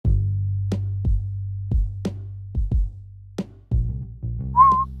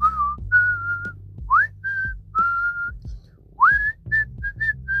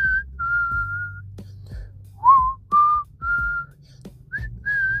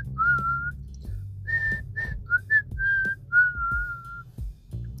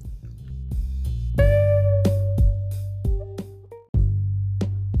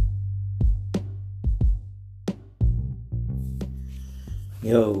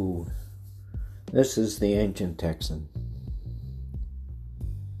Yo, this is the Ancient Texan.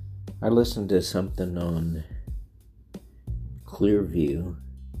 I listened to something on Clearview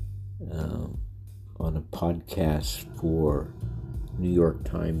on a podcast for New York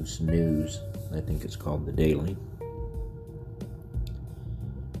Times News. I think it's called The Daily.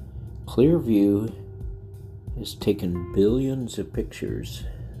 Clearview has taken billions of pictures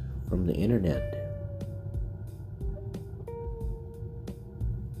from the internet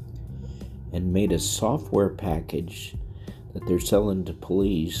and made a software package that they're selling to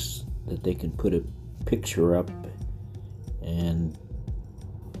police that they can put a picture up and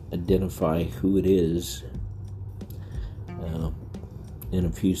identify who it is in a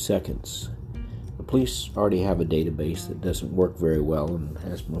few seconds. The police already have a database that doesn't work very well and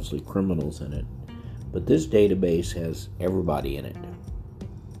has mostly criminals in it, but this database has everybody in it.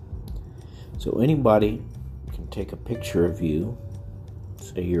 So anybody can take a picture of you.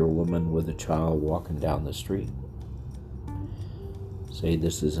 Say you're a woman with a child walking down the street. Say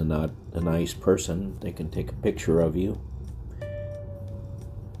this is not a nice person. They can take a picture of you,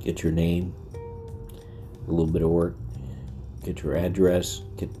 get your name, a little bit of work, get your address,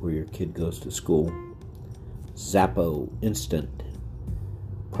 get where your kid goes to school. Zappo, instant,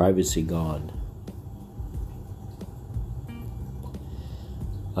 privacy gone.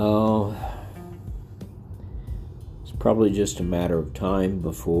 Probably just a matter of time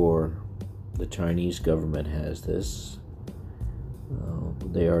before the Chinese government has this.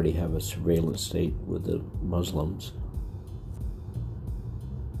 They already have a surveillance state with the Muslims.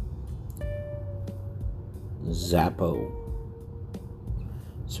 Zappo,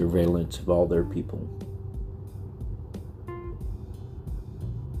 surveillance of all their people.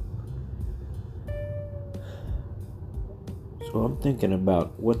 So I'm thinking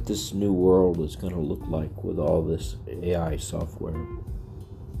about what this new world is going to look like with all this AI software.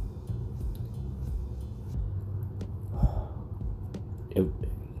 Have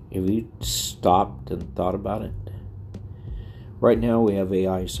you stopped and thought about it? Right now we have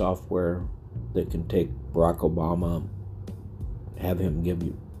AI software that can take Barack Obama, have him give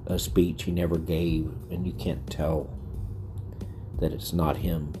you a speech he never gave, and you can't tell that it's not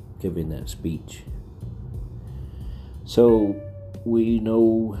him giving that speech. So we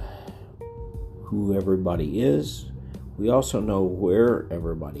know who everybody is. We also know where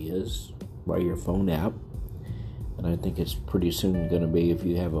everybody is by your phone app. And I think it's pretty soon going to be, if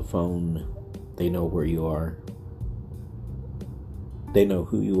you have a phone, they know where you are. They know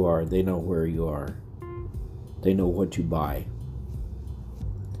who you are. They know where you are. They know what you buy.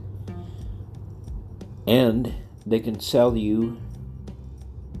 And they can sell you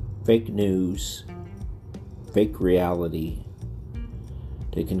fake news, fake reality.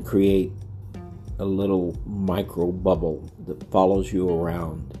 They can create a little micro bubble that follows you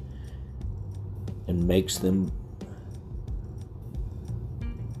around and makes them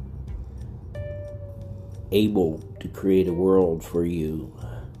able to create a world for you,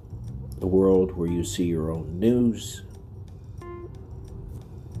 a world where you see your own news,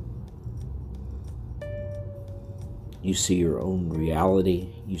 you see your own reality,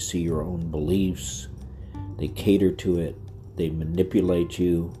 you see your own beliefs. They cater to it, they manipulate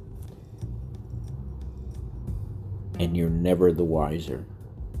you, and you're never the wiser.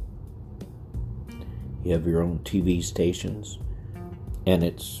 You have your own TV stations, and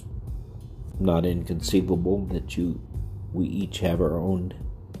it's not inconceivable that we each have our own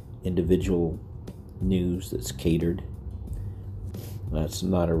individual news that's catered. That's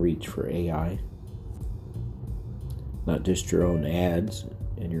not a reach for AI. Not just your own ads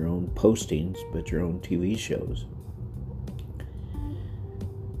and your own postings, but your own TV shows.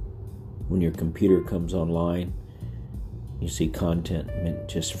 When your computer comes online, you see content meant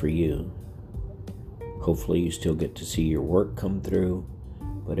just for you. Hopefully you still get to see your work come through,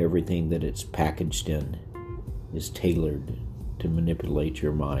 but everything that it's packaged in is tailored to manipulate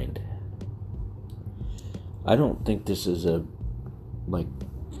your mind. I don't think this is a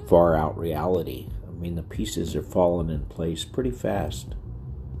far out reality. I mean, the pieces are falling in place pretty fast.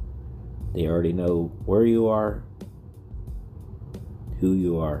 They already know where you are, who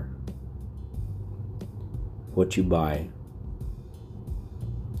you are, what you buy,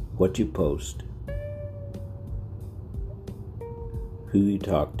 what you post, who you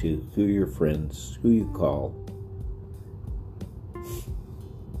talk to, who your friends, who you call.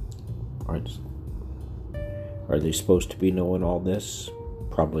 Are they supposed to be knowing all this?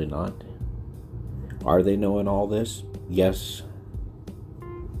 Probably not. Are they knowing all this? Yes.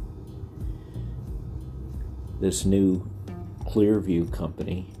 This new Clearview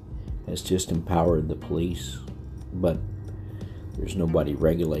company has just empowered the police, but There's nobody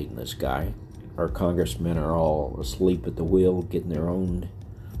regulating this guy. Our congressmen are all asleep at the wheel, getting their own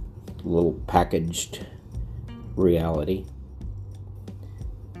little packaged reality,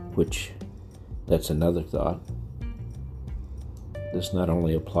 which that's another thought. This not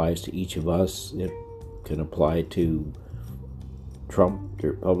only applies to each of us, it can apply to Trump,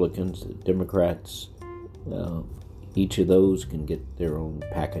 the Republicans, the Democrats. Each of those can get their own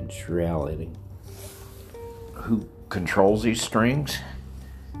packaged reality. Who controls these strings?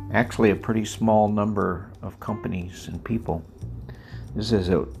 Actually, a pretty small number of companies and people. This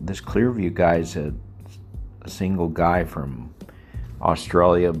Clearview guy is a single guy from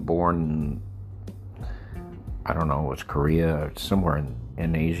Australia, born, I don't know, it's Korea or somewhere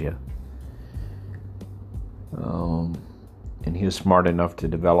in Asia. And he was smart enough to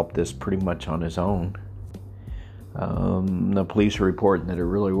develop this pretty much on his own. The police are reporting that it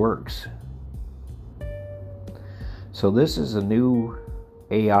really works. So this is a new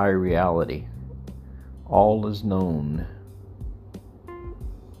AI reality. All is known.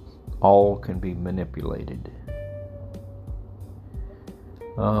 All can be manipulated.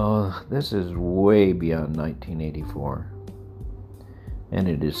 This is way beyond 1984. And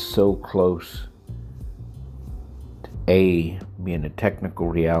it is so close to A, being a technical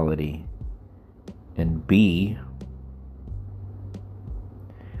reality, and B,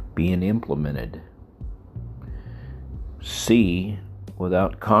 being implemented. C,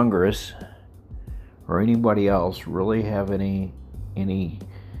 without Congress or anybody else really have any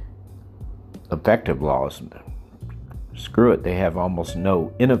effective laws. Screw it, they have almost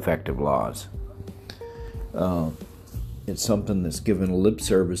no ineffective laws. It's something that's given lip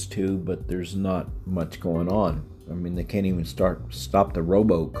service to, but there's not much going on. I mean, they can't even stop the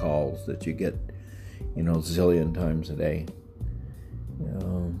robocalls that you get, zillion times a day.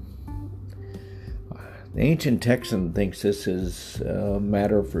 The ancient Texan thinks this is a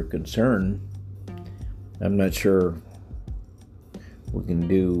matter for concern. I'm not sure we can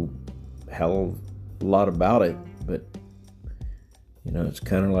do a hell of a lot about it, but it's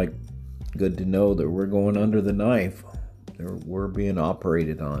kind of like good to know that we're going under the knife. We're being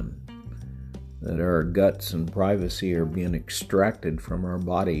operated on. That our guts and privacy are being extracted from our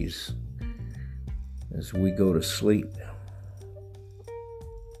bodies as we go to sleep.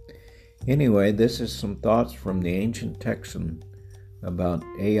 Anyway, this is some thoughts from the ancient Texan about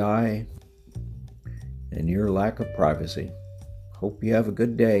AI and your lack of privacy. Hope you have a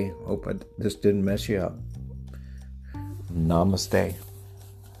good day. Hope this didn't mess you up. Namaste.